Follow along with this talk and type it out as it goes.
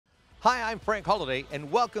Hi, I'm Frank Holliday,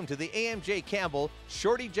 and welcome to the AMJ Campbell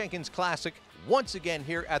Shorty Jenkins Classic, once again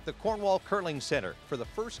here at the Cornwall Curling Centre for the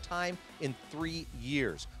first time in 3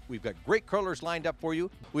 years. We've got great curlers lined up for you.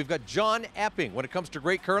 We've got John Epping. When it comes to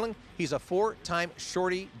great curling, he's a 4-time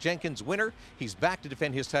Shorty Jenkins winner. He's back to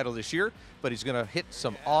defend his title this year, but he's going to hit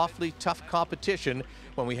some awfully tough competition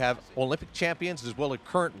when we have Olympic champions as well as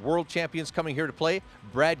current world champions coming here to play.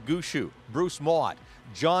 Brad Gushue, Bruce Mott,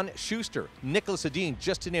 John Schuster, Nicholas Adine,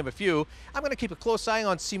 just to name a few. I'm going to keep a close eye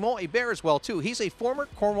on Simon Hebert as well, too. He's a former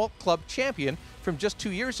Cornwall Club champion from just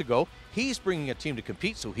 2 years ago. He's bringing a team to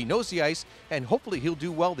compete, so he knows the ice, and hopefully he'll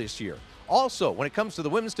do well this year. Also, when it comes to the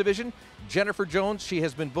women's division, Jennifer Jones, she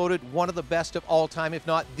has been voted one of the best of all time, if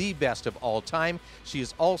not the best of all time. She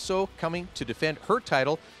is also coming to defend her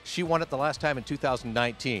title. She won it the last time in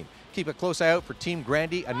 2019. Keep a close eye out for Team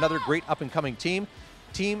Grandy, another great up-and-coming team.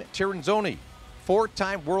 Team Tirinzoni,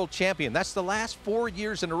 4-time world champion. That's the last 4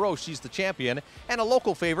 years in a row she's the champion. And a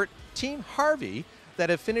local favorite, Team Harvey, that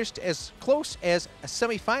have finished as close as a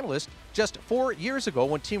semifinalist just 4 years ago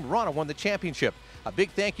when Team Rana won the championship. A big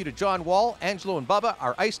thank you to John Wall, Angelo, and Bubba,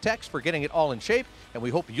 our ice techs, for getting it all in shape. And we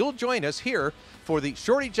hope you'll join us here for the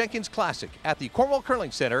Shorty Jenkins Classic at the Cornwall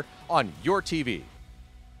Curling Centre on your TV.